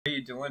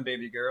you doing,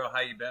 baby girl?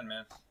 How you been,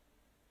 man?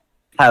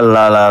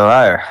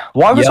 Hello.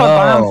 Why was I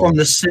banned from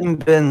the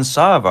Simbin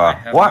server?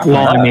 What?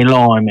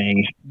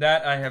 Blimey.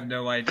 That I have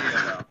no idea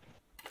about.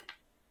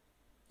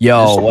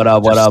 Yo, what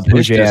up,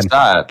 Hujan?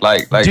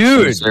 Like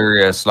Dude,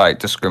 serious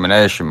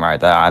discrimination right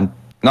there. I'm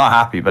not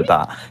happy with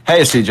that.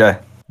 Hey,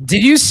 CJ.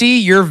 Did you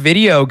see your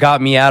video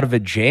got me out of a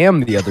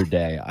jam the other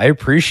day? I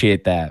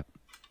appreciate that.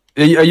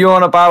 Are you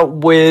on about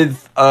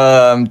with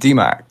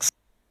D-Max?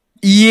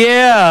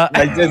 Yeah.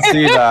 I did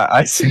see that.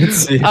 I did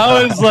see that.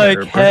 I was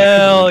like,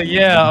 hell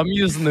yeah, I'm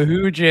using the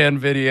Hujan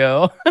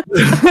video.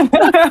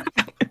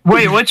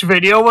 Wait, which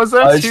video was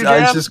this?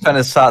 I just kind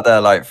of sat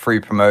there like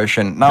free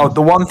promotion. Now,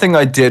 the one thing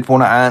I did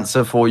want to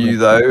answer for you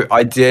though,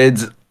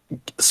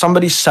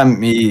 somebody sent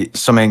me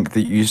something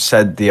that you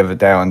said the other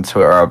day on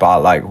Twitter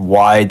about like,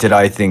 why did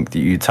I think that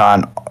you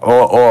turn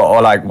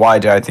or like, why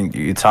did I think that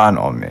you turn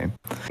on me?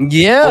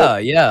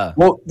 Yeah.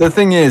 Well, the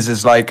thing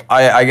is like,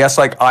 I guess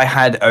like I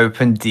had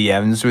open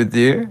DMs with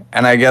you,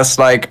 and I guess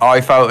like I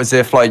felt as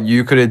if like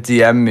you could have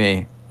DM'd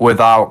me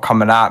without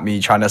coming at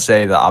me trying to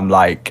say that I'm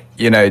like,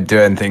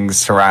 doing things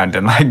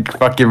surrounding like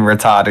fucking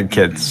retarded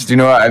kids. Do you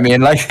know what I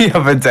mean? Like the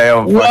other day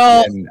on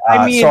fucking,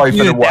 sorry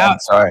for the word,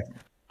 sorry.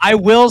 I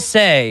will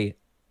say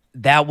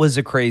that was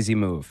a crazy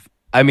move.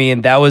 I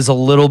mean, that was a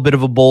little bit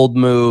of a bold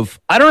move.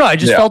 I don't know. I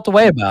just felt the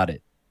way about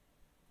it.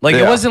 Like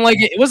it wasn't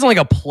like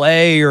a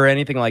play or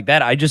anything like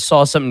that. I just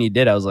saw something you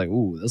did. I was like,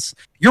 ooh, this.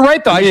 You're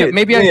right though. I should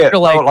have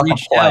like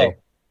reached out.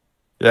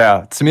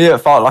 Yeah, to me it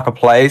felt like a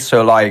play.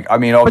 So like, I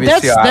mean,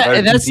 obviously,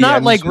 that's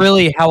not like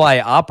really how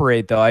I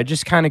operate though. I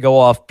just kind of go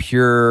off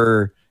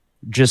pure.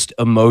 Just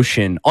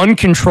emotion,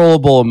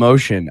 uncontrollable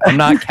emotion. I'm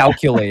not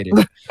calculated.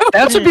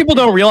 That's what people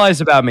don't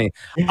realize about me.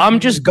 I'm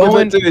just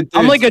going. Dude.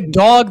 I'm like a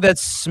dog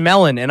that's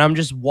smelling, and I'm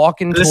just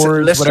walking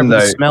towards whatever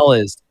the smell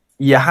is.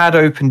 You had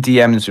open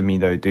DMs with me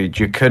though, dude.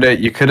 You could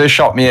have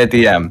shot me a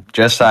DM.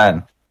 Just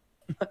saying.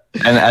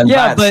 And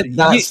yeah,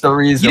 that's the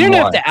reason. You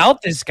didn't have to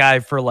out this guy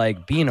for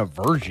like being a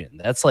virgin.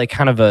 That's like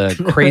kind of a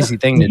crazy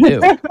thing to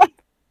do.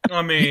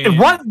 I mean,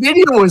 what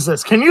video was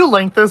this? Can you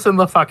link this in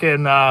the fucking? You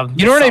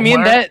know what I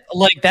mean?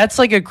 That's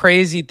like a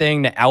crazy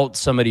thing to out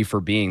somebody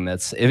for being.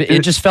 It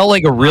just felt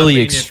like a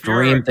really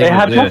extreme thing. It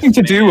had nothing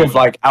to do with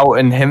like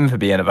outing him for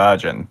being a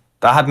virgin.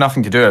 That had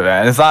nothing to do with it.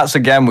 And if that's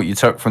again what you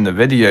took from the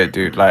video,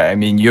 dude, like I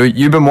mean,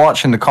 you've been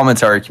watching the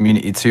commentary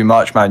community too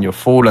much, man. You're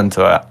falling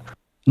to it.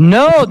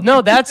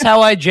 No, that's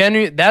how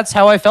that's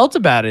how I felt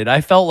about it. I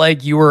felt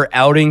like you were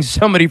outing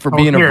somebody for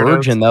being a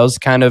virgin. That was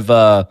kind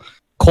of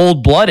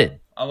cold-blooded.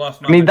 I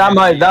mean, that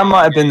might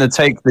have been the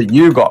take that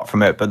you got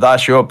from it, but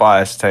that's your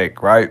biased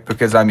take, right?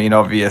 Because I mean,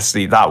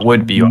 obviously, that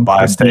would be your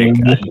biased take,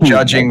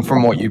 judging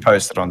from what you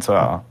posted on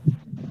Twitter.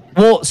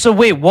 Well, so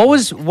wait, what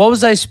was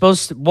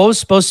supposed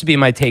to be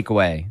my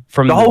takeaway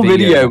from the whole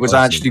video? Was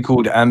actually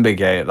called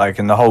Embergate, like,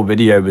 and the whole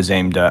video was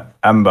aimed at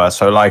Ember.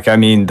 So, like, I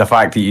mean, the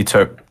fact that you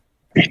took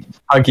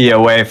Huggy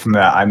away from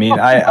that, I mean,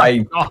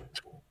 I.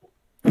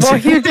 Well,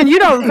 Houston, you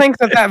don't think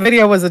that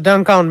video was a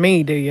dunk on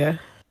me, do you?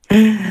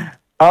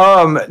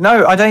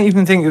 No, I don't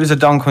even think it was a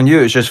dunk on you.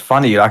 It was just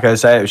funny. Like I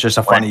say, it was just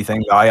a funny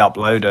thing that I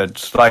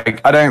uploaded. Like,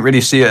 I don't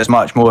really see it as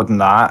much more than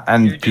that.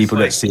 And people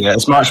that see it,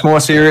 it's much more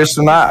serious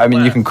than that. I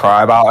mean, you can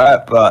cry about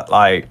it, but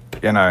like,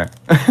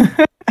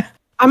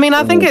 I mean,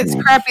 I think it's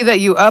crappy that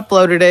you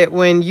uploaded it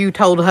when you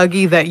told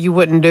Huggy that you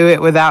wouldn't do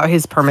it without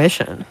his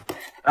permission.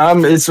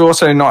 It's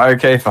also not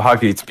okay for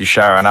Huggy to be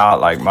sharing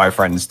out like my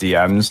friends'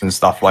 DMs and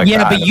stuff like that.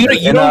 Yeah, but you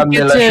don't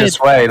get malicious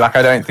way. Like,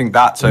 I don't think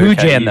that's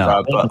okay.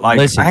 Either, but like,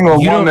 listen, hang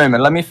on one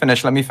moment. Let me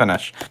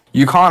finish.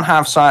 You can't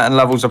have certain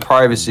levels of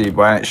privacy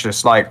where it's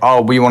just like,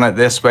 oh, we want it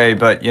this way,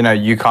 but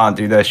you can't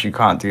do this, you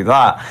can't do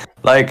that.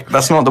 Like,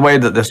 that's not the way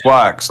that this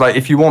works. Like,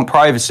 if you want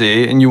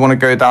privacy and you want to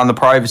go down the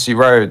privacy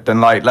road, then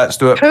like, let's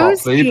do it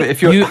properly. But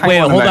if you're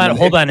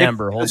hold on,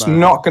 Amber. It's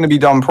not going to be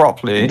done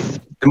properly.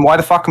 Then why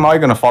the fuck am I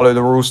going to follow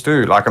the rules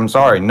too? Like, I'm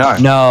sorry, no.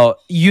 No,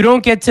 you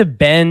don't get to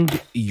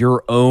bend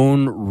your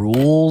own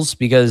rules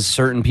because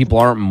certain people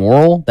aren't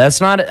moral.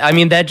 That's not. I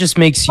mean, that just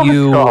makes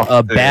you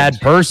a bad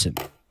person.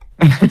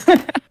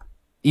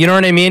 You know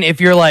what I mean?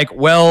 If you're like,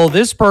 well,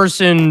 this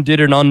person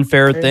did an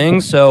unfair thing,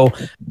 so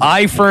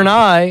eye for an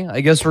eye.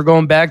 I guess we're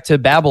going back to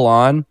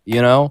Babylon.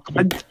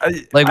 What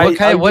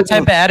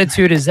type of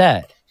attitude is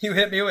that? You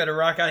hit me with a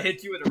rock, I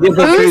hit you with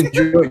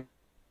a rock.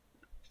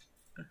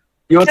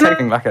 You're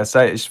taking, like I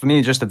say, it's for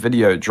me just a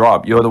video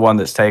drop. You're the one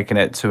that's taking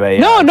it to a...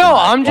 No,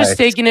 I'm just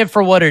taking it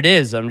for what it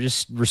is. I'm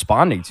just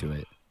responding to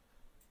it.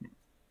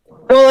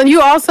 Well, and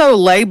you also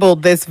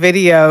labeled this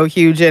video,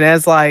 Hujan,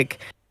 as like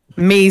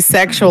me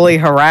sexually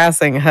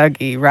harassing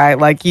Huggy, right?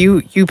 Like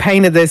you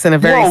painted this in a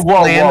very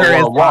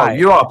slanderous light.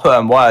 You are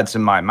putting words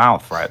in my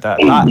mouth right there.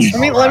 Let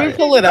me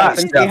pull it up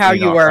and see how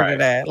you worded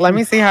it. Let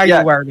me see how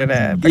you worded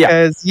it,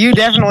 because you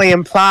definitely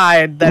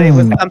implied that it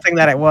was something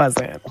that it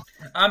wasn't.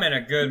 I'm in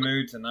a good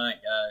mood tonight,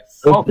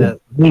 guys.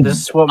 This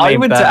is what made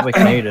Badwick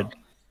hated.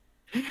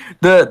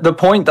 The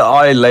point that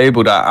I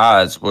labeled it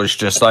as was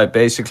just like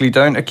basically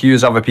don't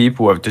accuse other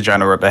people of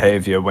degenerate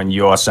behavior when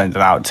you're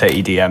sending out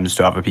titty DMs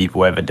to other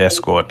people over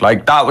Discord.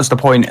 Like that was the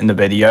point in the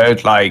video.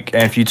 Like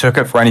if you took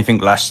it for anything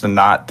less than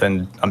that,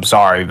 then I'm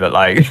sorry, but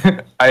like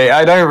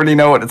I don't really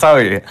know what to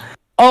tell you.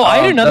 Oh, I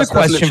had another that's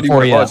question literally for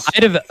what it you. I was.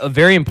 had a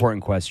very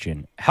important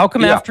question. How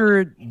come Yeah.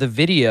 after the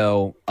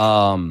video,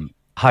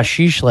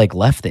 Hashish like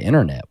left the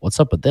internet? What's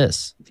up with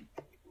this?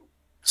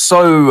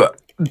 So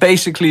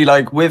basically,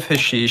 like with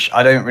Hashish,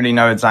 I don't really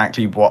know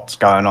exactly what's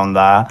going on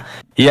there.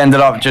 He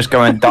ended up just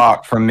going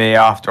dark from me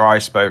after I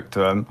spoke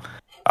to him.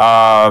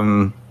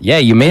 Yeah,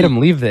 you made him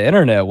leave the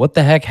internet. What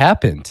the heck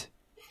happened?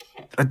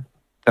 I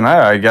don't know.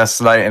 I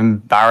guess like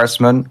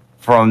embarrassment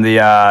from the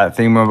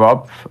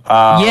thingamabob.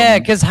 Yeah,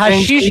 because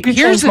Hashish. Can you Here's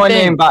change the my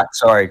thing. name back?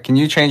 Sorry, can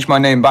you change my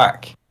name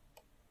back?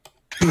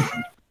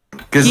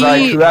 Because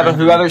like He-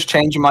 whoever's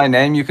changing my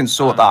name, you can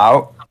sort that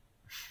out.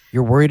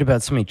 You're worried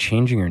about somebody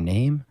changing your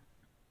name?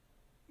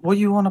 What are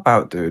you on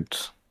about, dude?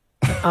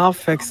 I'll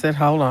fix it.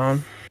 Hold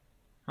on.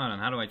 Hold on,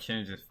 how do I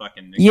change this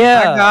fucking name?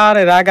 Yeah.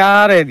 I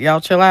got it. Y'all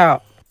chill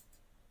out.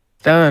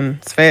 Done.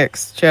 It's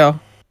fixed. Chill.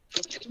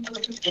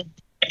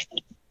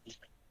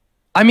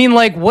 I mean,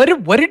 like, what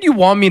did you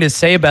want me to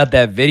say about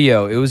that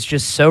video? It was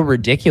just so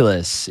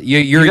ridiculous.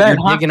 You're don't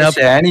have digging to up.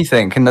 say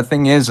anything, and the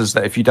thing is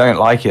that if you don't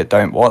like it,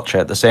 don't watch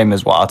it. The same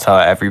as what I'll tell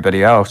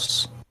everybody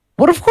else.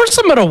 What? Of course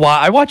I'm gonna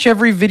watch. I watch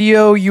every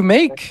video you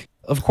make.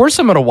 Of course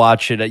I'm gonna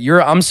watch it.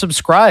 I'm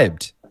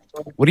subscribed.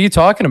 What are you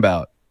talking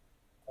about?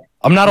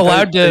 I'm not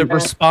allowed to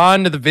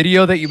respond to the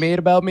video that you made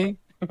about me.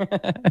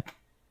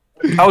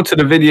 Oh, to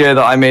the video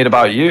that I made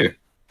about you.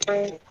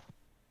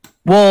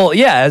 Well,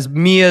 yeah, as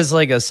me as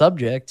like a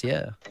subject,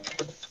 yeah.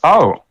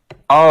 Oh,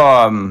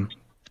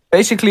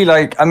 basically,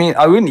 like, I mean,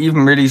 I wouldn't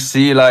even really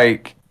see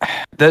like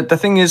the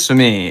thing is for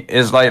me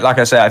is like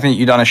I said, I think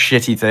you've done a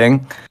shitty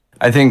thing.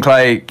 I think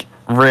like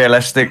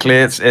realistically,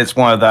 it's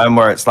one of them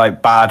where it's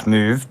like bad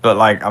move, but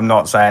like I'm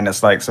not saying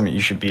it's like something you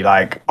should be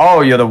like,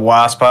 oh, you're the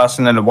worst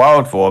person in the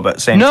world for, but at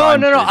the same No,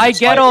 time, no, no. dude, I it's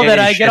get like, all it that.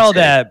 is I get all shitty.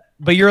 that.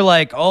 But you're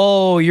like,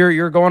 oh,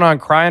 you're going on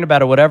crying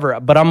about it, whatever.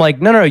 But I'm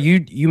like, no,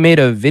 you made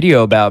a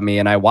video about me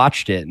and I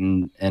watched it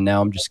and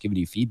now I'm just giving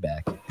you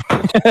feedback.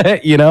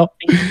 You know?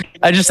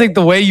 I just think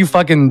the way you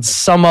fucking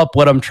sum up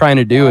what I'm trying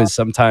to do is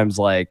sometimes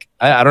like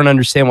I don't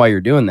understand why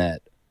you're doing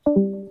that.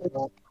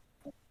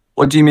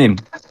 What do you mean?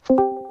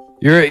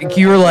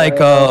 You're like,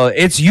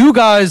 it's you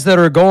guys that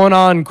are going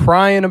on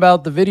crying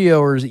about the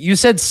video, or you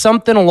said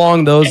something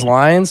along those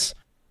lines.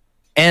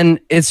 And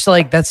it's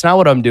like, that's not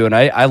what I'm doing.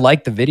 I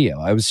like the video.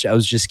 I was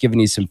just giving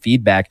you some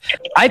feedback.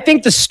 I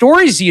think the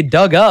stories you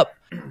dug up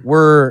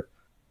were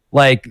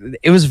like,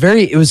 it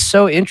was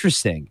so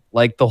interesting.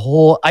 Like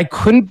I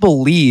couldn't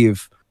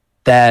believe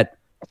that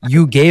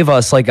you gave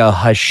us like a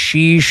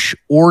Hashish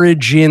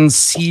origin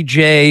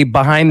CJ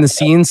behind the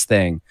scenes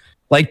thing.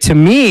 Like to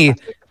me,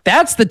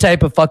 that's the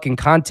type of fucking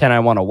content I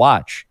want to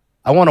watch.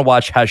 I want to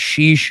watch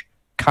Hashish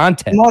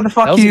content. What the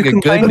fuck That are was you like a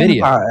good complaining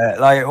video. about it?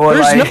 Like, or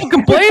There's like, no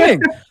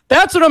complaining.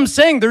 That's what I'm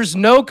saying. There's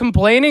no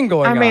complaining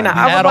going on. I mean,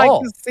 I at would like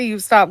all. to see you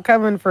stop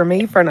coming for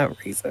me for no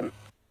reason.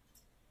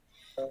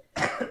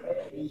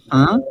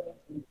 Huh?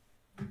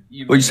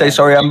 What'd you say?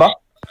 Sorry, Amber.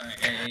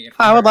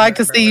 I would like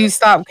to see you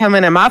stop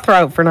coming at my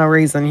throat for no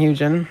reason,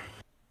 Hujan.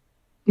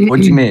 What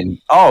do you mean?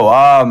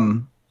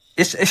 Oh,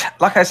 it's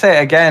like I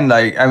say again.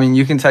 Like, I mean,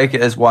 you can take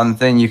it as one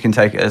thing, you can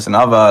take it as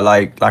another.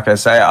 Like I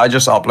say, I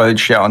just upload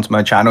shit onto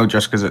my channel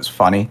just because it's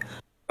funny.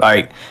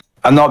 Like,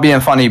 I'm not being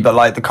funny, but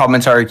like the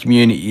commentary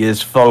community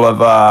is full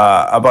of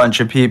a bunch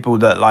of people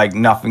that like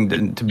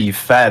nothing to be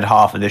fed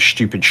half of this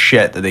stupid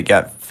shit that they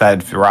get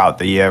fed throughout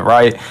the year,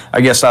 right?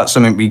 I guess that's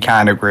something we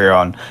can agree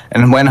on.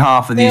 And when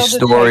half of these They'll just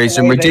stories take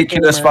and away the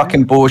ridiculous humor.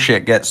 fucking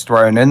bullshit gets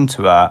thrown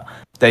into it,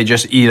 they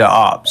just eat it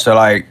up. So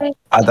like,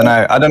 I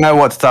don't know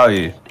what to tell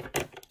you.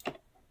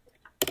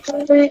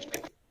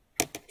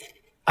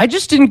 I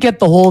just didn't get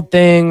the whole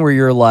thing where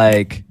you're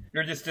like,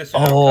 You're just dishing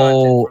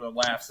Oh. content for the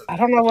laughs. Of I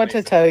don't know what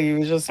to tell you.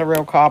 It's just a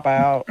real cop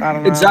out. I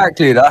don't know.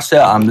 Exactly, that's it.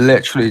 I'm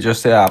literally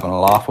just here having a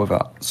laugh with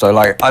it. So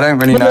like, I don't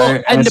really know.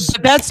 well,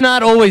 but that's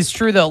not always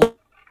true though.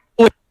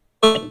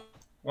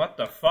 What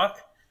the fuck?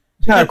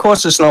 No, of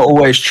course it's not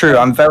always true.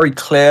 I'm very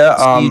clear.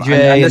 CJ,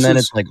 and this then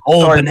is- it's like,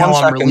 oh, sorry, but now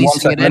one I'm second, one releasing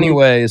second. it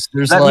anyways.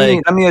 There's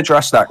like let me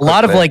address that a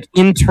lot of quickly. like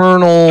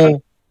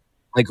internal,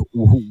 like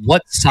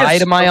what side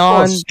Yes, am I of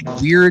on?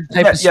 course. Weird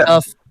type of Yeah.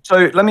 stuff.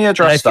 So let me That I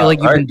address feel that. like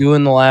you've right? been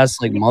doing the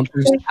last like month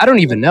or so. I don't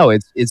even know.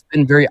 It's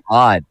been very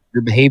odd.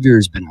 Your behavior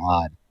has been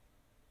odd.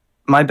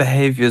 My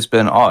behavior's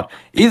been odd.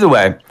 Either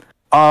way,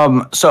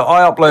 so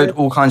I upload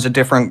all kinds of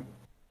different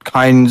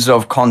kinds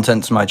of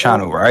content to my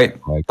channel, right?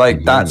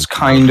 Like that's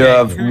kind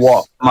of who's-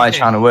 what my okay,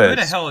 channel Who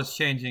the is. hell is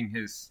changing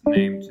his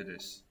name to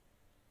this?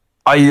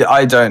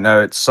 I don't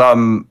know. It's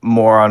some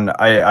moron.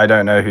 I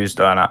don't know who's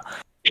doing it,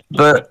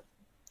 but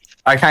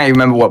I can't even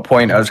remember what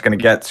point I was going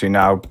to get to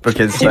now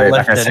because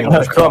like I said,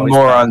 I've got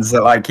morons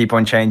that like keep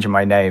on changing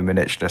my name and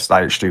it's just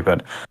like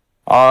stupid.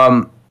 I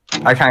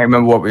can't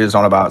remember what we was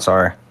on about.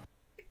 Sorry.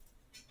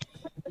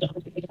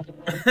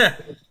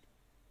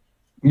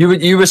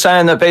 You were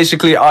saying that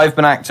basically I've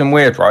been acting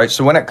weird, right?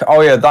 So when it oh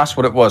yeah, that's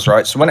what it was,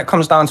 right? So when it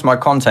comes down to my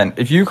content,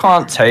 if you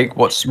can't take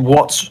what's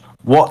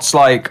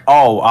like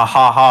a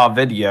haha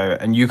video,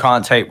 and you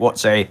can't take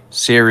what's a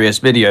serious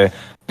video,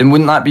 then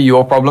wouldn't that be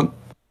your problem?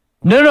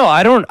 No,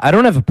 I don't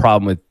have a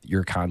problem with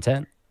your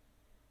content.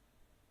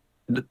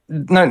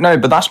 No,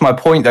 but that's my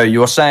point though.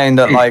 You're saying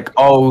that like,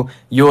 oh,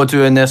 you're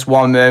doing this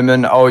one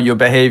moment, oh, your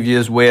behavior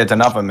is weird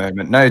another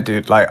moment. No,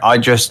 dude, like I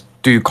just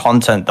do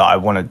content that I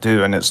want to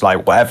do, and it's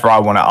like whatever I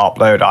want to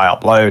upload, I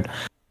upload.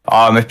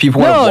 If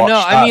people want to watch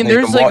that, I mean,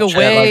 there's like a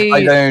way.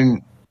 Like, I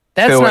don't.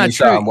 That's feel not any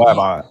true. certain way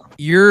about it.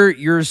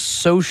 You're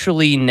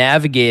socially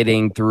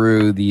navigating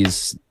through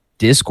these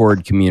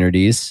Discord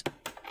communities,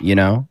 you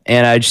know,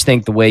 and I just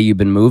think the way you've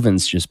been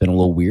moving's just been a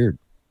little weird.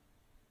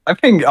 I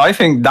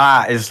think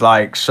that is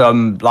like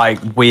some like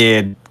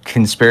weird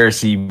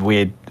conspiracy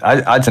weird.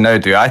 I don't know,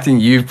 dude. I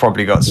think you've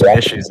probably got some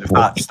issues if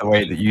that's the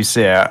way that you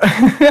see it.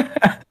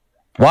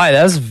 Why?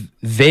 That's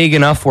vague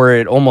enough where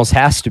it almost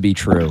has to be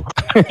true.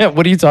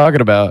 What are you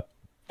talking about?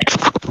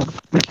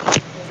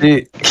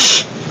 See,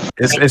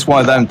 it's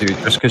one of them, dude.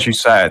 Just because you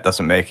say it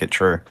doesn't make it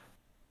true.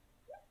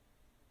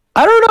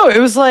 I don't know. It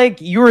was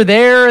like you were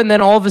there, and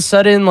then all of a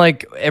sudden,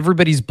 like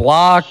everybody's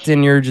blocked,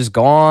 and you're just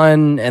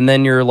gone, and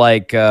then you're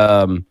like,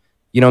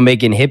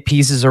 making hit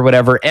pieces or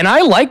whatever. And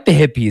I like the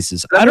hit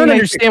pieces. I don't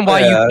understand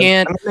why you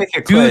can't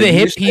do the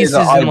hit pieces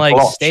and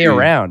like stay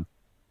around.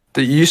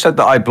 That you said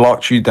that I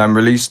blocked you, then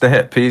released the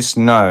hit piece.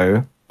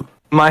 No.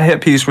 My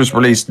hit piece was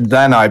released,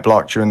 then I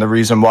blocked you, and the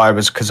reason why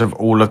was because of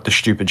all of the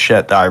stupid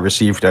shit that I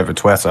received over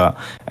Twitter.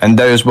 And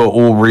those were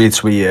all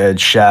retweeted,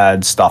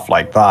 shared, stuff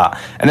like that.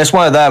 And it's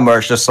one of them where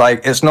it's just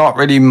like, it's not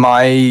really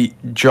my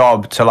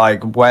job to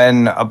like,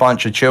 when a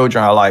bunch of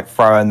children are like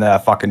throwing their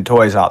fucking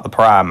toys out the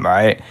pram,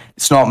 right?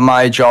 It's not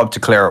my job to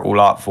clear it all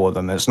up for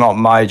them. It's not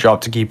my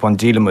job to keep on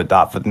dealing with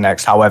that for the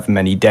next however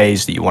many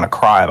days that you want to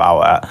cry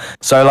about it.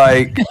 So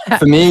like,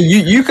 for me,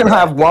 you can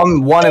have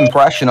one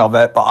impression of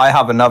it, but I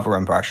have another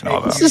impression of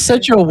it. This is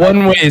such a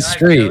one-way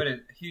street.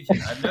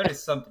 I've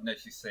noticed something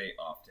that you say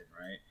often,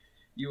 right?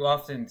 You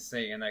often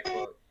say, and I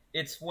quote,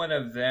 "It's one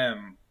of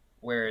them,"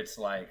 where it's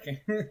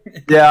like...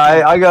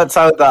 Yeah, I got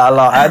told that a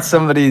lot. I had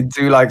somebody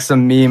do like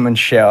some meme and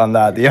shit on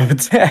that the other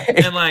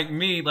day. And like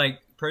me, like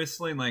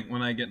personally, like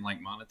when I get like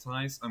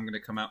monetized, I'm gonna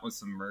come out with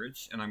some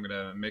merch, and I'm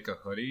gonna make a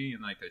hoodie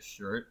and like a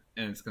shirt,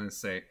 and it's gonna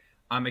say,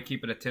 "I'm gonna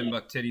keep it a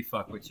 $10 titty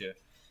fuck with you."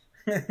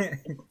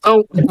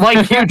 So,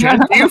 like, Hujan,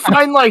 do you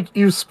find like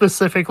you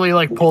specifically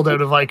like pulled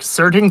out of like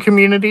certain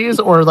communities,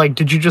 or like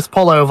did you just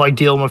pull out of like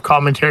dealing with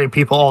commentary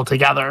people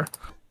altogether?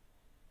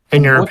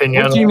 In your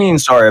opinion, what do you mean?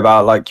 Sorry,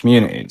 about like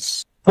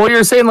communities? Well,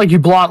 you're saying like you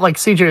blocked, like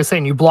CJ is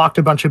saying, you blocked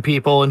a bunch of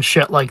people and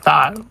shit like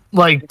that.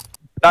 Like,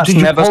 that's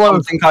never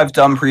something I've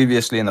done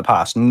previously in the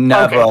past.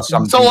 Never okay.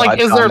 Something. So, like, I've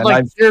is there done,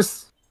 like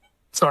there's?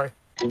 Sorry,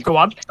 go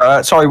on.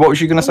 Sorry, what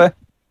was you gonna say?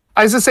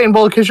 I was just saying,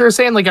 well, because you're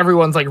saying like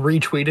everyone's like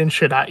retweeting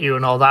shit at you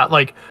and all that.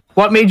 Like,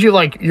 what made you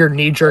like your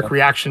knee-jerk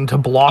reaction to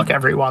block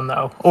everyone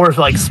though, or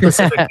like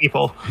specific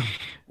people?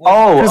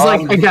 So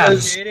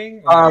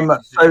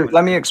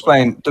let me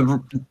explain.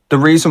 The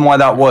reason why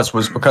that was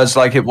because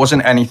like it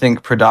wasn't anything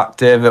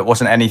productive. It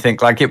wasn't anything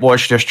like, it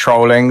was just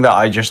trolling that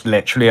I just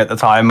literally at the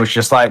time was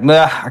just like,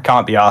 nah, I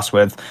can't be arsed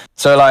with.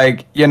 So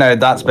like,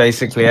 that's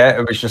basically it.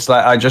 It was just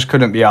like I just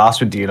couldn't be arsed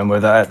with dealing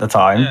with it at the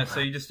time. Yeah, so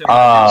you just didn't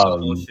want to do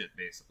bullshit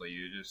basically.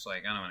 You just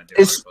like, I don't want to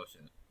do bullshit.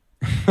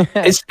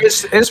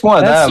 It's one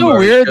of them. That's so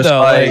weird though.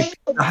 Like,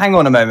 hang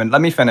on a moment.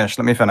 Let me finish.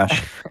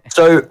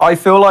 So I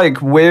feel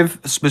like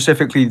with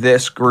specifically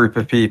this group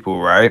of people,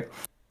 right,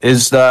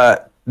 is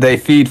that they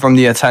feed from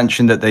the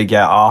attention that they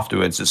get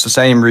afterwards. It's the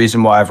same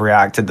reason why I've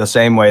reacted the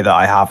same way that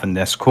I have in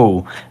this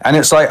call. And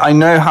it's like, I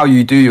know how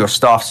you do your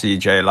stuff,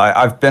 CJ. Like,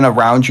 I've been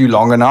around you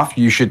long enough.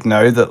 You should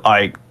know that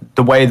like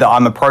the way that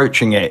I'm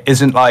approaching it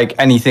isn't like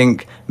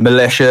anything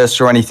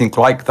malicious or anything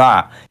like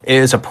that. It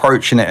is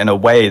approaching it in a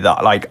way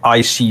that like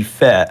I see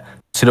fit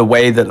to the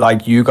way that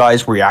like you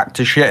guys react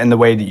to shit and the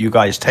way that you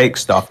guys take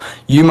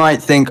stuff. You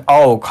might think,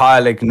 oh,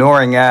 Kyle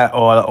ignoring it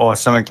or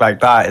something like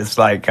that is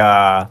like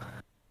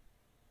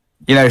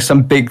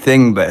some big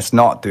thing, but it's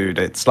not, dude.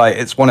 It's like,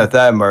 it's one of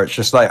them where it's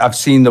just like, I've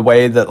seen the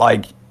way that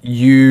like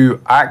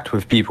you act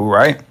with people,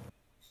 right?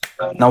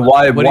 Now,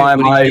 why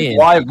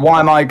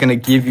am I going to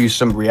give you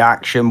some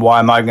reaction? Why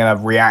am I going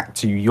to react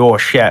to your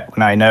shit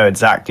when I know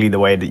exactly the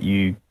way that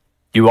you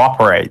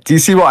operate? Do you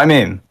see what I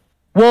mean?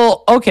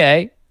 Well,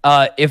 okay.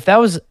 If that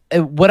was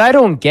what I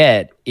don't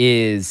get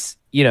is,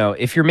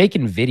 if you're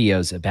making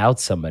videos about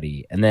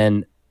somebody and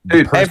then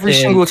dude, every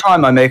single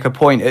time I make a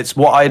point, it's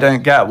what I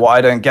don't get.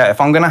 If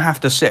I'm going to have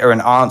to sit here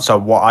and answer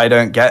what I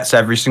don't get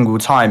every single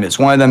time, it's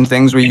one of them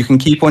things where you can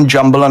keep on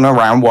jumbling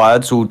around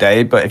words all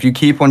day, but if you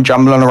keep on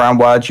jumbling around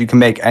words, you can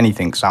make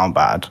anything sound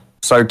bad.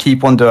 So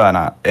keep on doing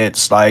it.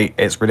 It's like,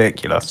 it's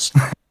ridiculous.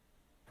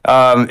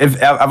 Have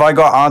I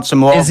got to answer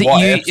more?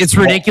 It's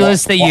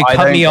ridiculous that you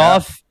cut me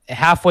off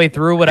halfway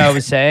through what I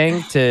was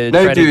saying to...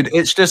 No, dude,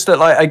 it's just that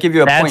like I give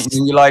you a point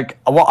and you're like,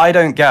 what I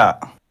don't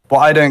get. what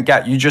I don't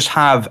get, you just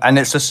have, and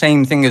it's the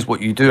same thing as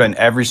what you do in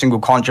every single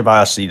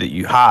controversy that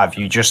you have.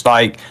 You just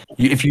like,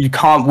 if you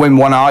can't win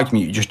one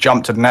argument, you just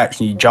jump to the next,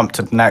 and you jump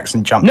to the next,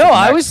 and jump. No, to the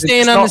I next. was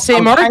staying on the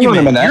same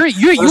argument.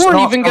 You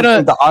weren't even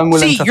gonna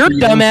see. Your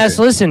dumbass.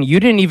 Listen, you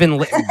didn't even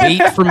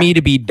wait for me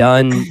to be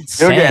done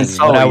saying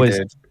what I was.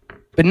 Dude.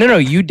 But no,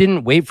 you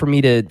didn't wait for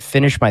me to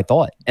finish my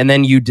thought, and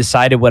then you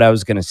decided what I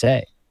was gonna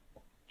say.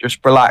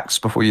 Just relax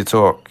before you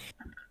talk.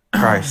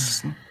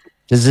 Christ.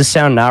 Does this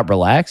sound not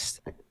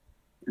relaxed?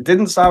 It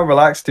didn't sound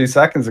relaxed 2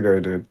 seconds ago,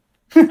 dude.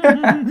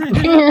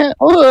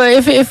 Oh,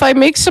 if I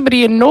make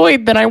somebody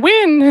annoyed, then I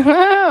win.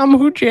 I'm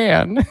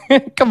Hujan.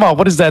 Come on,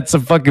 what is that?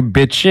 Some fucking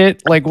bitch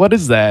shit? Like, what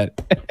is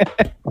that?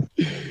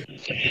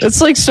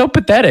 It's like so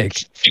pathetic.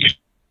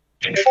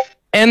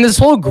 And this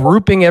whole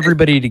grouping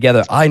everybody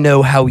together. I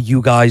know how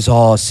you guys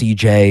are,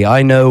 CJ.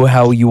 I know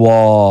how you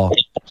are.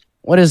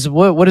 What is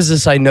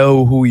this? I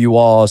know who you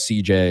are,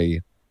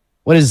 CJ.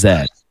 What is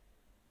that?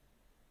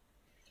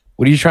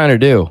 What are you trying to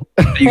do?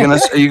 Are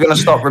you gonna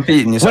stop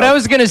repeating yourself? What I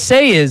was gonna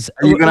say is,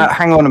 are you gonna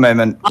hang on a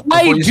moment?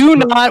 I do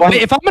not.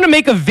 If I'm gonna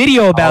make a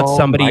video about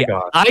somebody,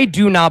 I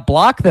do not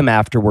block them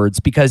afterwards,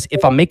 because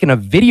if I'm making a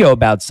video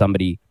about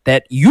somebody,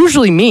 that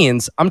usually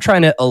means I'm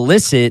trying to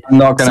elicit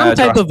some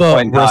type of a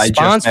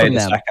response from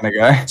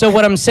them. So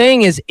what I'm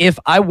saying is, if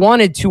I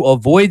wanted to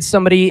avoid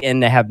somebody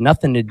and have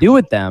nothing to do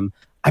with them,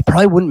 I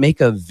probably wouldn't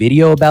make a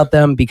video about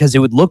them, because it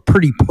would look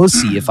pretty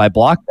pussy if I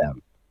blocked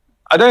them.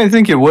 I don't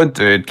think it would,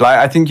 dude. Like,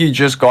 I think you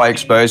just got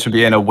exposed for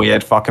being a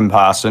weird fucking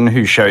person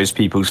who shows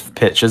people's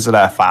pictures of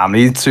their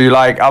family to,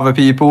 like, other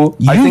people.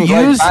 You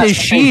used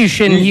Hashish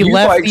and he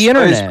left the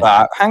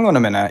internet. Hang on a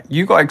minute.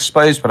 You got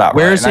exposed for that.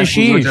 Where's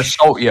Hashish? Just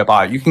salty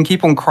about it. You can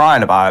keep on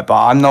crying about it, but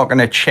I'm not going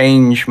to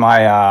change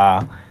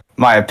my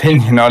my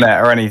opinion on it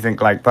or anything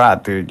like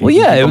that, dude. Well,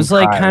 yeah, it was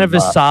like kind of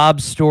a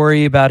sob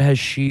story about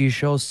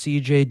Hashish. Oh,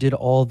 CJ did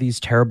all these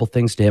terrible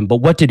things to him. But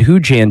what did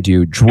Hujan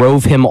do?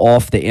 Drove him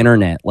off the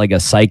internet like a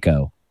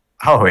psycho.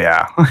 Oh,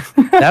 yeah.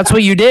 That's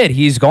what you did.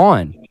 He's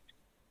gone.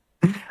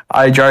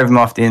 I drove him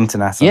off the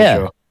internet, I'm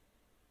sure.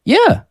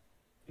 Yeah.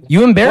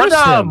 You embarrassed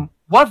him.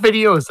 What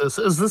video is this?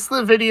 Is this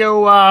the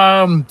video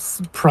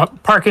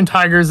Parking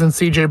Tigers and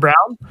CJ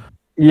Brown?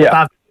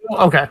 Yeah.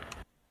 Okay.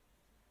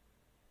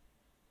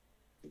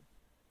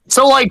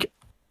 So, like,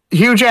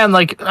 Hujan,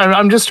 like,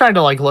 I'm just trying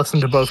to, like,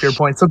 listen to both your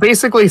points. So,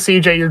 basically,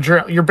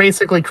 CJ, you're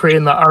basically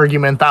creating the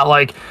argument that,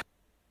 like,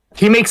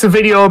 he makes a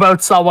video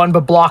about someone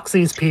but blocks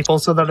these people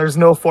so that there's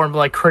no form of,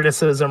 like,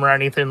 criticism or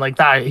anything like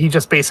that. He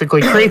just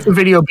basically creates a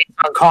video based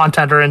on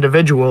content or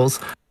individuals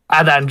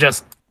and then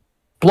just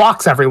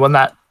blocks everyone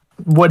that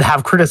would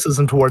have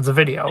criticism towards the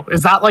video.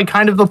 Is that, like,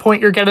 kind of the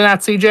point you're getting at,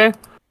 CJ?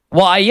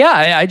 Well,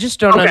 I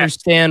just don't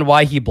understand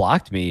why he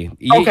blocked me.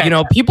 You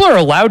know, people are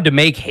allowed to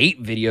make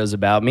hate videos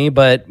about me,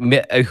 but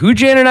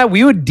Hujan and I,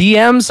 we would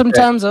DM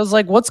sometimes. I was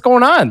like, what's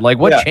going on? Like,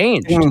 what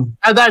changed? Can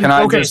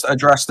I just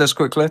address this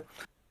quickly?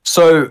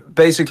 So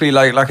basically,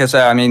 like I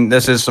said, I mean,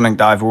 this is something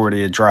that I've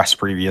already addressed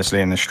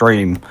previously in the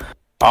stream.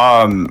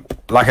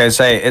 Like I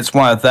say, it's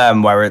one of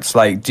them where it's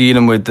like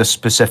dealing with the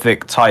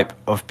specific type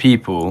of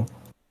people.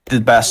 The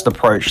best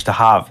approach to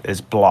have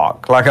is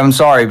block. Like, I'm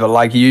sorry, but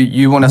like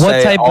you want to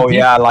say, oh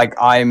yeah, like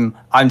I'm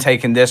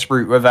taking this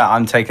route with it,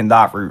 I'm taking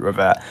that route with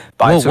it.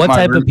 But what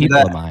type of people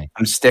am I?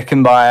 I'm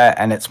sticking by it,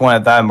 and it's one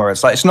of them where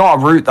it's like, it's not a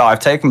route that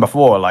I've taken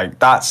before. Like,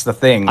 that's the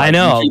thing. Like, I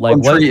know. Like,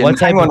 what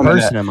type of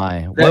person am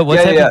I?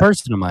 What type of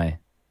person am I?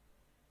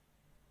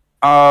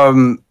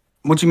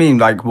 What do you mean?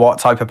 Like, what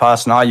type of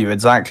person are you?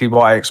 Exactly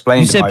what I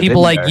explained. You said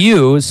people like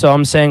you, so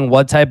I'm saying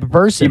what type of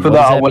person? People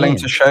that are willing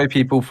to show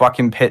people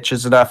fucking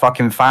pictures of their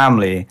fucking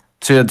family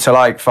to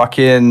like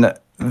fucking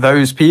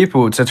those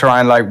people to try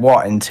and like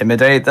what,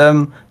 intimidate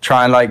them,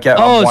 try and like get.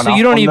 Oh, so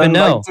you don't even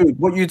know, like, dude,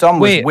 what you done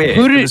was weird.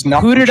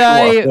 Who did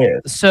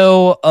I?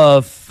 So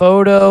a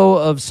photo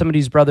of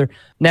somebody's brother.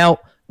 Now,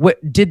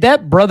 did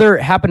that brother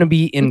happen to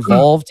be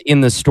involved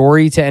in the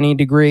story to any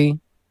degree?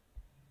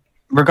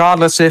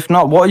 Regardless, if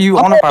not, what are you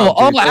on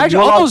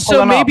about?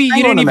 So maybe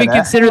you didn't even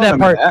consider that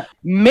part.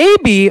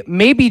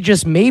 Maybe,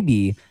 just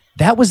maybe,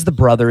 that was the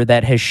brother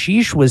that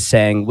Hashish was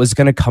saying was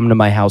going to come to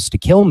my house to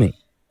kill me.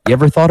 You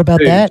ever thought about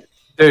that?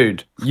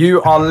 Dude,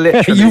 you are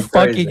literally you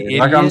fucking idiot.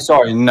 Like, I'm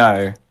sorry,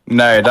 no,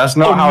 that's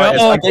not how it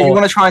is. I get you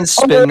want to try and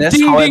spin this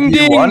however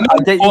you want. I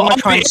get you want to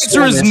try and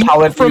spin this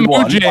however you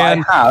want.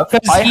 I have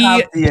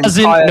the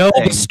entire know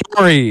the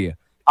story.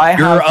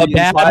 You're a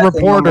bad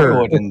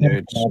reporter.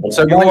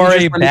 So you are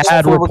a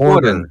bad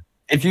reporter.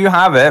 If you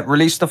have it,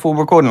 release the full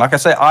recording. Like I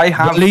say, I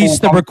have release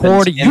the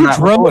recording. You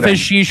drove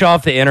Hashish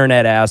off the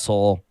internet,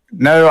 asshole.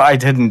 No, I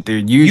didn't,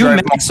 dude. You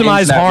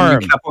maximize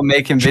harm. You kept on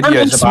making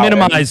videos about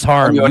minimize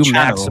harm. You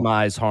channel.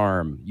 Maximize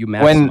harm. You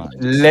maximize. When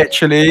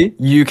literally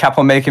you kept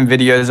on making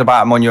videos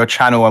about him on your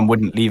channel and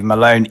wouldn't leave him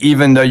alone,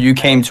 even though you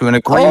came to an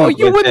agreement with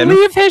him. Oh, you wouldn't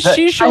leave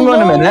Hashish alone.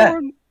 Hang on a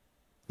minute.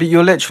 But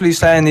you're literally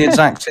saying the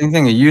exact same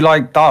thing. Are you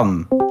like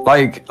dumb?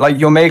 Like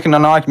you're making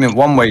an argument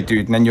one way,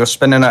 dude, and then you're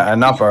spinning it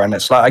another. And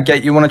it's like, I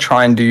get you want to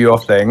try and do your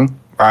thing,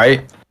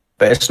 right?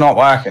 But it's not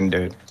working,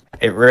 dude.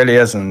 It really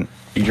isn't.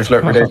 You just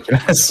look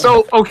ridiculous.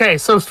 So okay,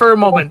 so for a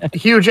moment,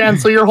 Hujan,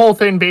 so your whole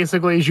thing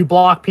basically is you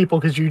block people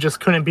because you just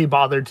couldn't be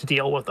bothered to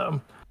deal with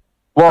them.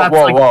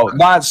 Whoa.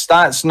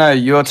 That's no.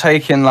 You're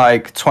taking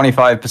like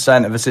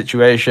 25% of a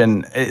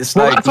situation. It's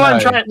well, like that's what no,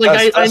 I'm trying.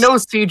 Like, I know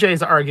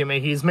CJ's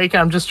argument he's making.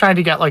 I'm just trying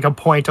to get like a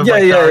point of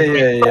like the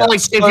argument. But, like,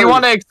 if you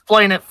want to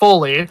explain it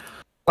fully,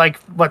 like,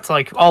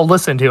 I'll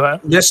listen to it.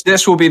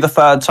 This will be the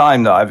third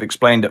time that I've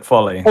explained it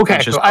fully.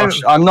 Okay, so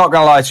I'm not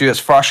gonna lie to you. It's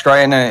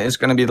frustrating, and it's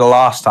gonna be the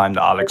last time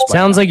that I'll explain.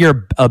 Sounds like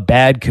you're a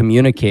bad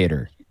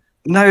communicator.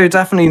 No,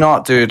 definitely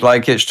not, dude.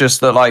 Like, it's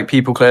just that, like,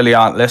 people clearly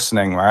aren't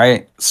listening,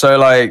 right? So,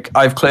 like,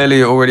 I've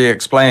clearly already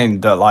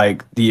explained that,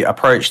 like, the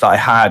approach that I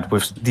had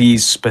with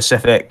these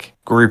specific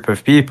group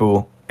of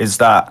people is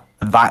that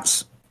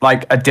that's,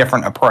 like, a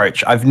different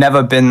approach. I've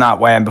never been that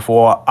way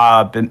before.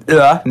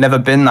 Never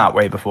been that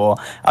way before.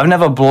 I've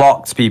never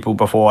blocked people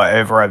before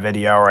over a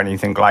video or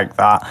anything like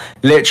that.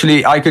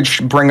 Literally, I could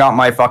bring up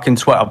my fucking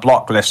Twitter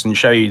block list and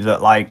show you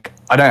that, like,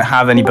 I don't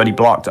have anybody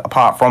blocked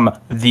apart from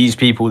these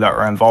people that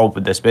were involved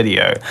with this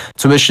video.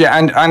 So this shit,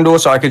 and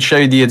also I could show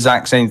you the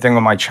exact same thing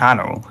on my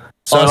channel.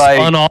 So like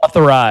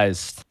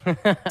unauthorized.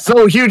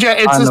 So Hujan,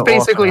 it's just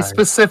basically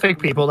specific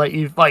people that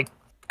you like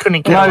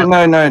couldn't get.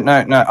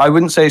 No. I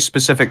wouldn't say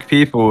specific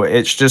people.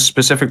 It's just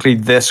specifically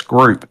this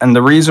group, and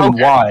the reason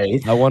why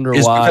I wonder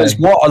is why. because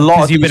what a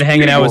lot of you've been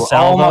hanging out with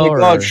Salvo. Oh my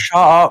god, shut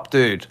up,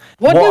 dude.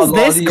 What does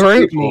this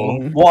group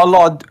mean? What a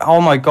lot.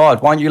 Oh my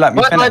god, why don't you let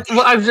me finish?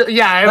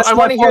 I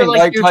want to hear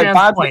like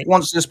Bad point.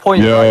 wants this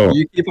point. Yo, like,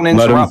 you keep on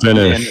interrupting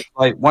me, and it's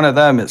like one of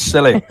them. It's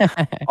silly.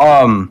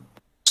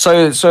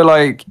 So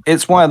like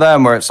it's one of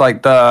them where it's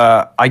like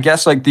I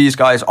guess like these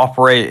guys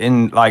operate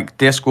in like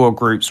Discord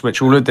groups,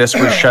 which all of this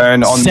was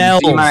shown on the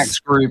D-Max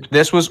group.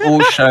 This was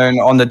all shown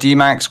on the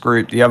D-Max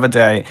group the other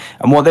day.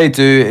 And what they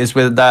do is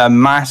with their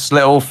mass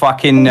little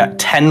fucking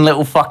 10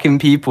 little fucking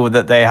people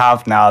that they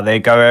have now, they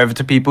go over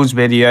to people's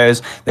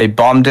videos, they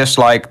bomb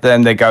dislike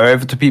them, they go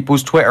over to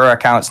people's Twitter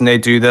accounts and they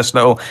do this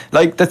little,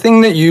 like the thing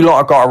that you lot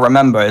have got to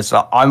remember is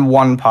that I'm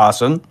one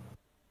person,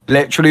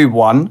 literally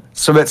one.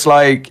 So it's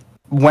like,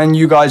 when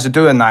you guys are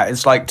doing that,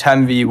 it's like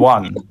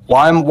 10v1.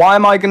 Why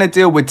am I going to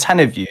deal with 10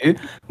 of you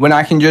when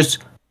I can just...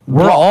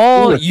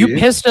 You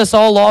pissed us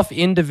all off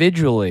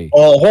individually.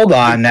 Oh, hold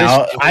on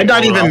now. I'm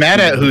not even mad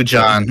at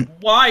Hujan.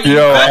 Why?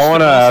 Yo, I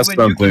want to ask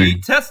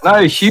something.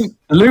 No,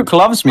 Luke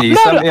loves me. He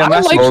sent me a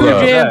message. I like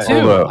Hujan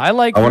too. I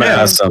want to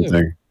ask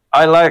something.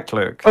 I like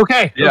Luke.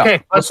 Okay.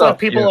 Let's let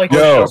people like...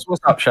 Yo, what's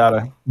up,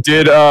 Shadow?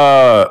 Did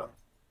Joey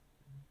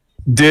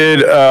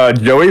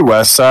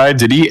Westside,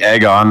 did he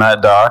egg on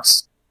that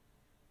docs?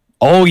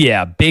 Oh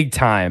yeah, big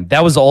time.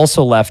 That was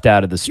also left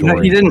out of the story.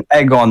 No, he didn't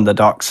egg on the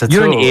docs at all.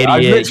 You're an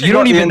idiot. You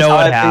don't even know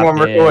what happened.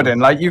 On recording.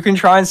 Like you can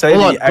try and say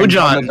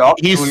Hujan,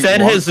 he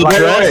said his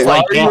address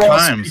like 8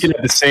 times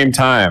at the same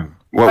time.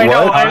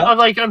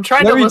 I'm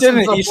trying to listen.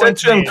 Didn't. He said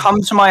to him,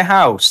 "Come to my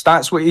house."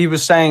 That's what he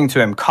was saying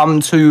to him.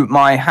 Come to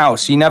my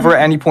house. He never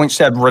at any point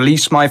said,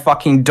 "Release my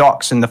fucking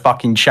docs in the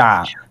fucking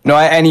chat." No,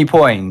 at any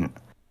point.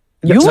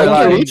 This is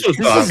getting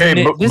stuck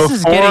in the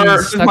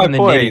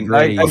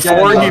nitty-gritty.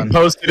 Before he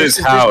posted his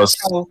house,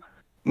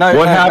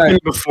 what happened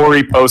before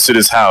he posted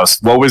his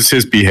house? What was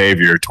his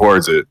behavior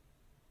towards it?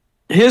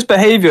 His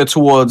behavior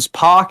towards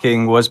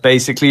parking was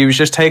basically he was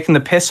just taking the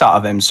piss out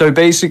of him. So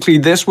basically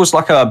this was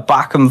like a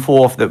back and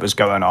forth that was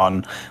going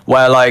on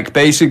where like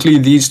basically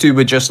these two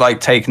were just like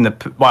taking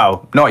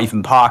not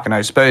even parking.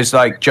 I suppose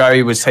like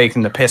Joey was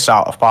taking the piss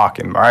out of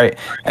parking, right?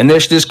 And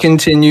this just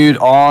continued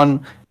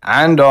on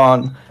and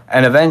on.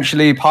 And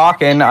eventually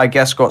Parkin, I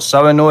guess, got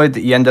so annoyed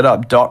that he ended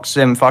up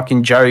doxing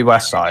fucking Joey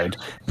Westside.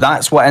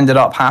 That's what ended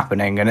up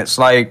happening. And it's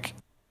like,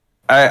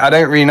 I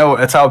don't really know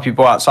what to tell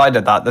people outside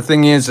of that. The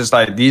thing is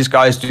like these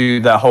guys do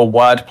their whole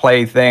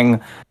wordplay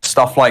thing,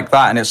 stuff like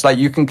that. And it's like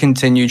you can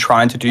continue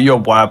trying to do your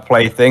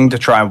wordplay thing to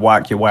try and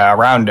work your way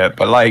around it.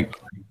 But like,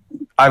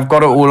 I've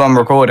got it all on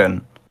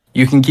recording.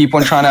 You can keep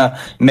on trying to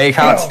make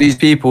out to these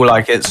people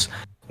like it's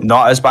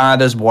not as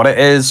bad as what it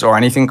is or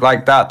anything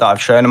like that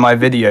I've shown in my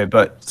video,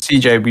 but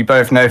CJ, we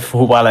both know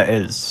full well it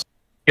is.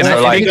 Can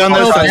I speak on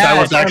this since I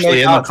was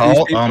actually in the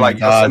call? Oh my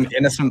god. Some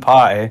innocent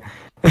party.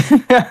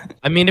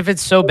 I mean, if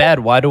it's so bad,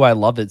 why do I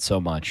love it so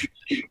much?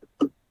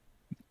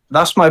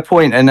 That's my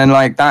point, and then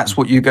like that's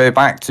what you go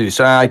back to.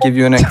 So I give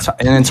you an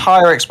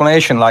entire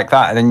explanation like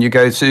that, and then you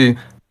go to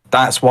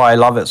that's why I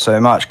love it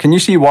so much. Can you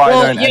see why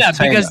I don't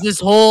entertain because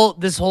this whole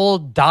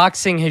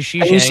doxing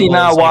Hashish. Can you see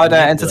now why I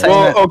don't entertain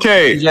it? Well,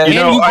 okay,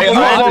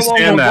 I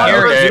understand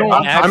that. Okay,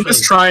 I'm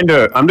just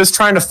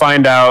trying to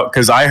find out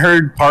because I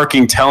heard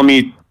Parking tell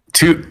me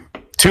to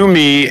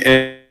me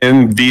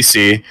in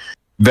VC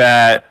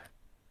that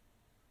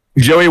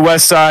Joey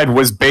Westside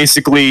was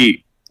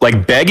basically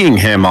like begging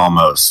him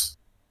almost.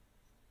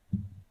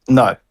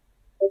 No,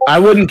 I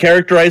wouldn't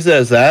characterize it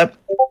as that.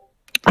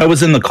 I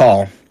was in the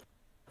call.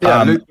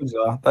 Yeah, Luke was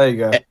there. There you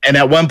go. And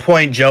at one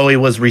point, Joey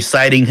was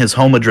reciting his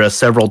home address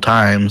several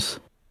times.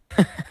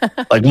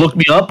 Like, look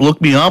me up,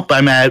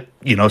 I'm at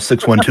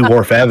 612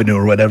 Wharf Avenue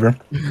or whatever.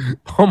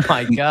 Oh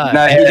my god!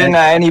 No, he didn't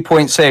at any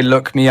point say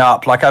 "look me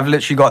up." Like I've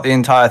literally got the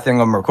entire thing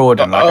on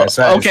recording. Like I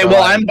said. Okay,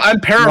 well, I'm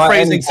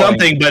paraphrasing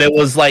something, but it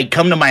was like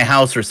 "come to my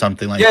house" or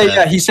something like that.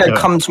 Yeah. He said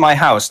 "come to my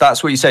house."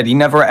 That's what he said. He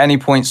never at any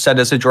point said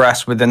his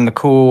address within the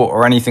call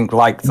or anything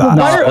like that.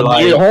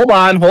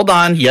 Hold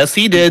on. Yes,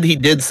 he did. He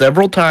did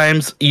several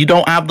times. You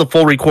don't have the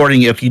full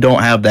recording if you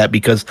don't have that,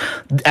 because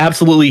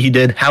absolutely he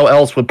did. How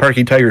else would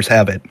Parking Tigers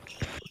have it?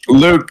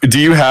 Luke, do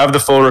you have the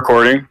full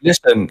recording?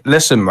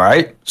 Listen,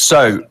 right?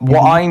 So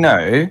what I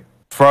know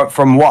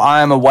from what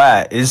I am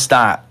aware is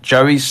that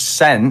Joey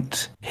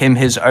sent him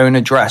his own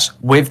address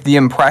with the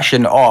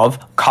impression of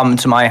 "come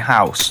to my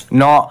house,"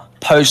 not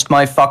post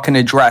my fucking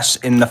address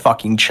in the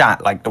fucking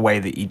chat like the way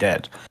that he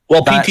did.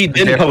 Well, PT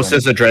didn't post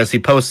his address. He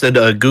posted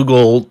a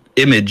Google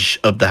image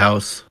of the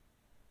house.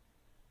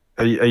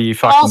 Are you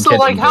fucking also, kidding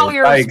like, me? how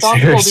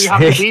irresponsible do you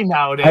have to be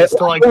nowadays?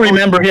 I don't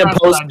remember him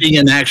posting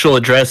an actual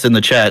address in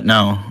the chat.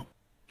 No,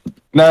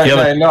 not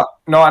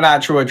an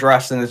actual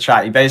address in the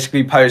chat. He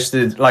basically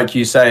posted, like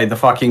you say, the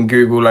fucking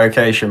Google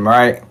location,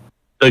 right?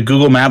 The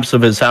Google Maps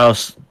of his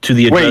house to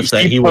the address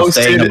that he was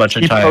saying a bunch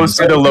of times. He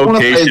posted a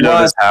location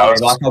of his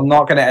house. Like, I'm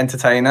not going to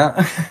entertain it.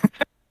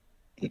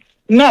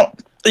 No,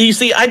 you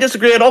see, I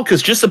disagree at all,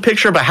 because just a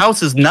picture of a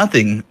house is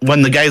nothing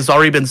when the guy's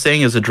already been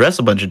saying his address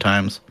a bunch of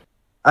times.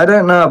 I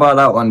don't know about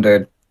that one,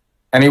 dude.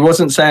 And he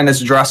wasn't saying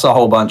his address a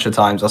whole bunch of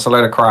times. That's a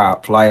load of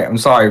crap. Like, I'm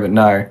sorry, but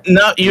no.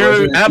 No,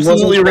 you're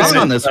absolutely wrong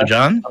on this,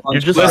 John.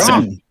 You're just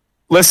wrong.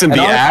 Listen, the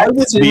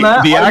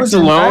act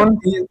alone.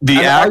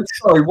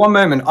 Sorry, one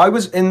moment. I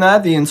was in there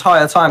the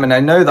entire time, and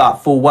I know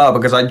that full well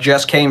because I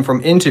just came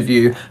from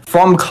interview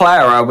from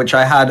Clara, which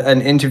I had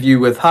an interview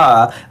with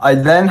her. I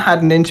then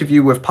had an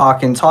interview with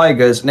Parking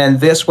Tigers, and then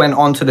this went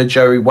on to the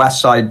Joey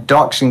Westside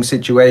doxing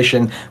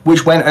situation,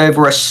 which went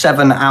over a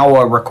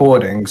 7-hour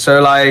recording.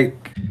 So,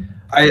 like,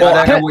 I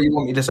don't know what you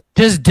want me to say.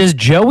 Does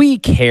Joey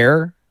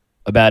care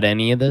about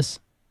any of this?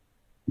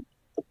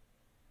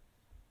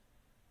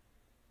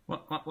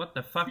 What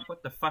the fuck?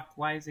 What the fuck?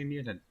 Why is he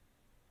muted?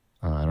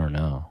 I don't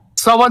know.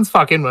 Someone's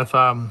fucking with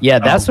Yeah,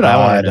 that's what I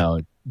want to know.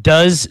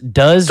 Does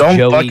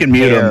Joey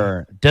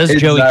care? Does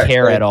Joey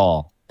care at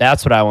all?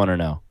 That's what I want to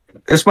know.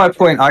 It's my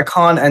point. I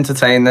can't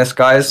entertain this,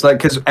 guys. Like,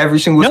 because every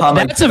single time.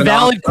 That's a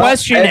valid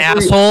question,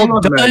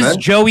 asshole. Does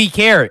Joey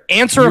care?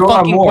 Answer a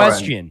fucking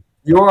question.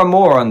 You're a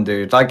moron,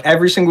 dude. Like,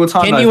 every single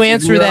time. Can you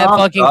answer that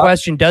fucking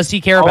question? Does he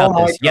care about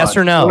this? Yes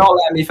or no? You're not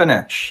letting me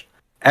finish.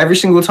 Every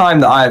single time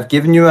that I have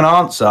given you an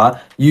answer,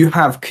 you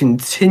have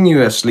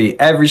continuously,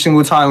 every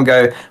single time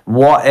go,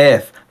 what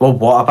if? Well,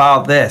 what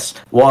about this?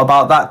 What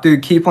about that?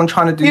 Dude, keep on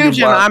trying to do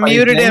Hujan, I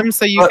muted him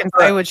so you can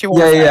say what you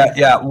want.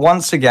 Yeah.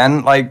 Once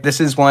again, like, this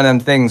is one of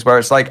them things where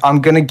it's like, I'm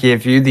going to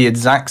give you the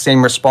exact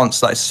same response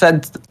that I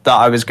said that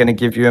I was going to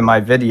give you in my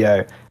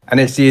video.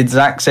 And it's the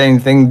exact same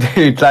thing,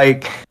 dude.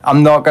 Like,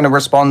 I'm not going to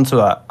respond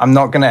to it. I'm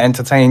not going to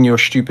entertain your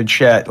stupid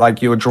shit,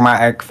 like your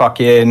dramatic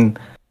fucking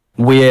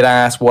weird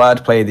ass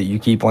wordplay that you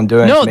keep on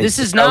doing. No, this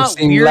is not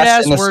weird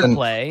ass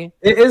wordplay.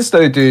 It is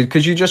though, dude,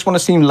 because you just want to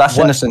seem less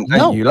innocent,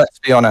 don't you? Let's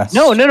be honest.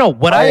 No.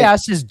 What I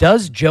asked is,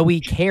 does Joey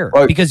care?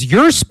 Because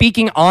you're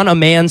speaking on a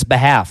man's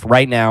behalf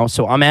right now,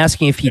 so I'm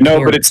asking if he cares.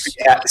 No, but it's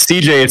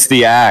CJ. It's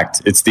the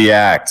act. It's the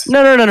act.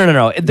 No.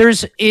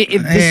 This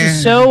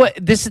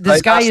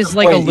guy is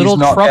like a little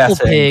truffle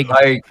pig,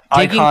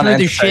 digging through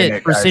the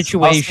shit for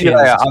situations.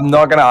 I'm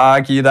not gonna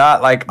argue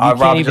that. Like, I'd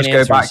rather just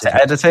go back to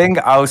editing.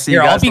 I'll see you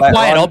guys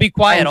later. I'll be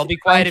quiet.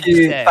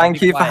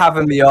 Thank you for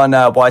having me on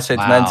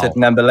WHYSODEMENTED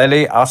and Ember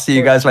Lily. I'll see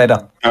you guys later.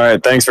 All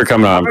right, thanks for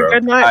coming on, bro.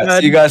 Good night,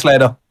 see you guys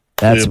later.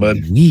 That's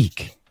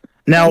weak.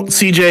 Now,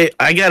 CJ,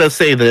 I gotta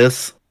say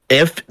this: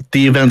 if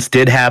the events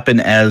did happen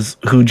as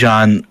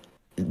Hujan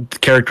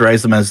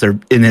characterized them as they're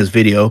in his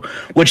video,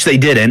 which they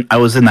didn't, I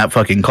was in that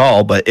fucking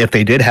call. But if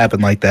they did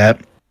happen like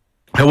that,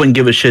 I wouldn't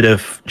give a shit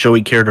if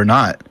Joey cared or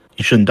not.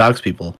 You shouldn't dox people.